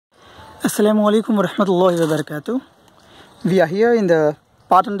Assalamualikum warahmtullahi wabarakatuh. We are here in the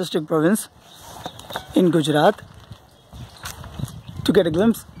Patan district province in Gujarat to get a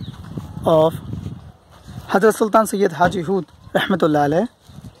glimpse of Hazrath Sultan Syed Haaji Hoodh rahmatullahi.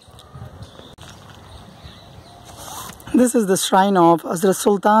 This is the shrine of Hazrath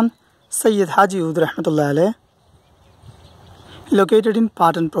Sultan Syed Haaji Hoodh rahmatullahi, located in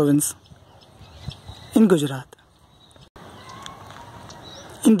Patan province in Gujarat.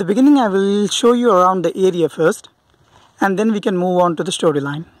 In the beginning, I will show you around the area first, and then we can move on to the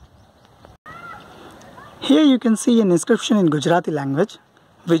storyline. Here you can see an inscription in Gujarati language,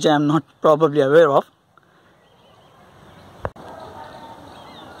 which I am not probably aware of.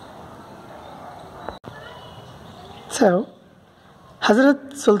 So,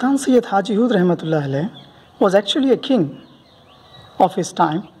 Hazrath Sultan Syed Haaji Hoodh rahmatullahi was actually a king of his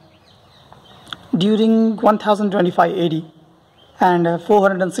time during 1025 AD. and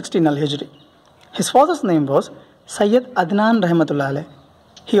 416 al-Hijri. His father's name was Sayyid Adnan rahmatullahi.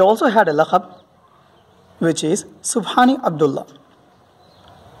 He also had a laqab, which is Subhani Abdullah.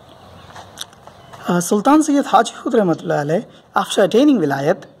 Sultan Syed Haaji Hoodh rahmatullahi, after attaining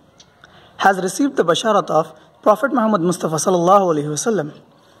wilayat, has received the basharat of Prophet Muhammad Mustafa sallallahu alaihi wasallam,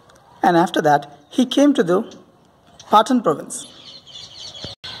 and after that he came to the Patan province.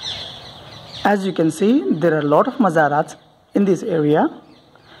 As you can see, there are a lot of mazarats in this area,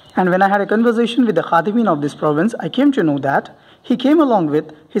 and when I had a conversation with the Khadimin of this province, I came to know that he came along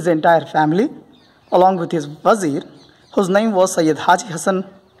with his entire family, along with his wazir, whose name was Syed Haji Hassan,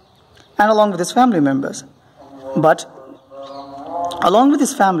 and along with his family members. But along with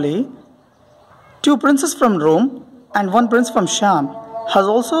his family, 2 princes from Rome and 1 prince from Sham has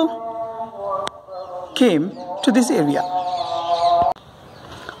also came to this area.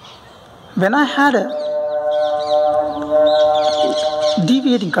 When I had a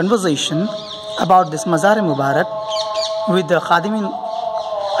deviating conversation about this Mazar Mubarak with the Khadimin,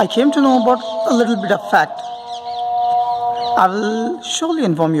 I came to know about a little bit of fact. I will surely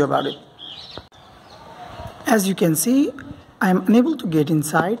inform you about it. As you can see, I am unable to get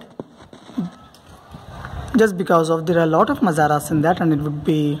inside just because of there are a lot of mazaras in that, and it would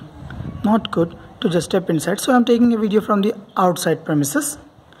be not good to just step inside. So I am taking a video from the outside premises,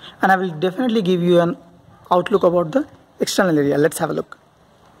 and I will definitely give you an outlook about the external area. Let's have a look.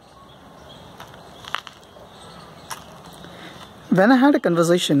 When I had a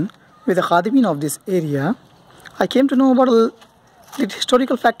conversation with the Khadimin of this area, I came to know about a little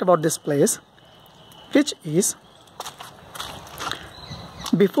historical fact about this place, which is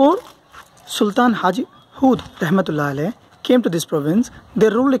before Sultan Haaji Hoodh rahmatullahi came to this province,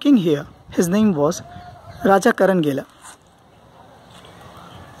 there ruled a king here. His name was Raja Karangela.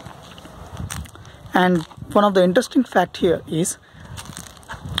 And one of the interesting fact here is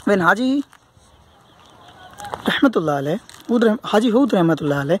when Haaji Rahmatullahi, Haaji Hoodh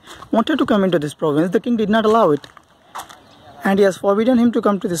Rahmatullahi wanted to come into this province, the king did not allow it. And he has forbidden him to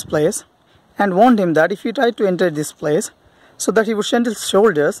come to this place and warned him that if he tried to enter this place, so that he would send his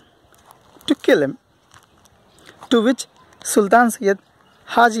soldiers to kill him. To which Sultan Syed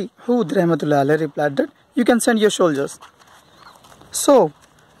Haaji Hoodh Rahmatullahi replied that you can send your soldiers. So,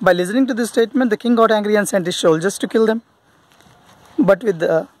 by listening to this statement, the king got angry and sent his soldiers to kill them. But with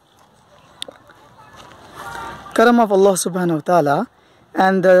the karam of Allah subhanahu wa ta'ala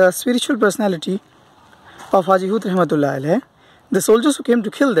and the spiritual personality of Haaji Hoodh rahmatullahi, the soldiers who came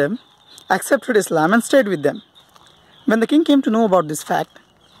to kill them accepted Islam and stayed with them. When the king came to know about this fact,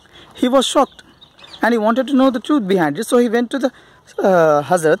 he was shocked and he wanted to know the truth behind it. So he went to the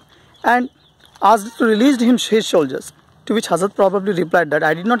Hazrat and asked to release him his soldiers. To which Hazrat probably replied that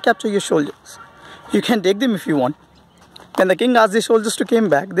I did not capture your soldiers. You can take them if you want. When the king asked the soldiers to come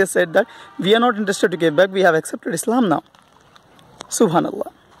back, they said that we are not interested to come back. We have accepted Islam now.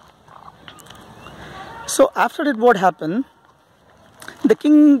 Subhanallah. So after that, what happened? The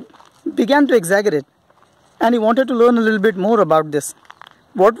king began to exaggerate, and he wanted to learn a little bit more about this.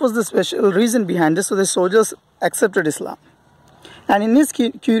 What was the special reason behind this? So the soldiers accepted Islam. And in his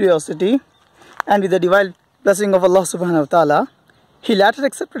curiosity, and with the divine blessing of Allah subhanahu wa ta'ala, he later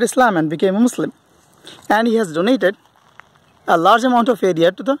accepted Islam and became a Muslim. And he has donated a large amount of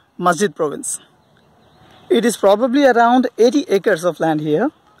area to the Masjid province. It is probably around 80 acres of land here,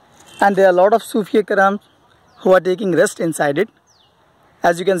 and there are a lot of auliya-e-karam who are taking rest inside it.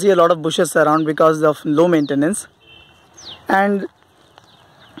 As you can see, a lot of bushes around because of low maintenance. And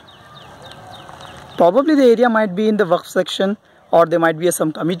probably the area might be in the Waqf section, or there might be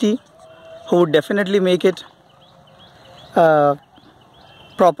some committee who would definitely make it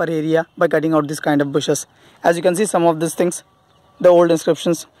proper area by cutting out this kind of bushes. As you can see, some of these things, the old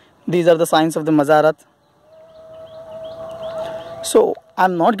inscriptions These are the signs of the mazarat. So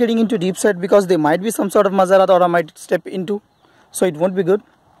I'm not getting into deep side because there might be some sort of mazarat or I might step into, so it won't be good.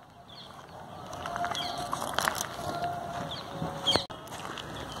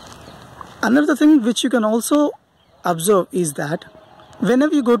 Another thing which you can also observe is that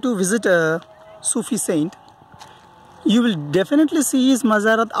whenever you go to visit a Sufi saint, you will definitely see his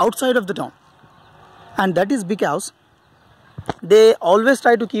mazarat outside of the town, and that is because they always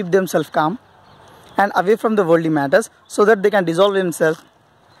try to keep themselves calm and away from the worldly matters so that they can dissolve themselves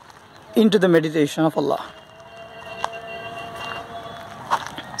into the meditation of Allah.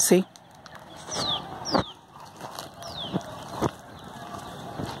 See?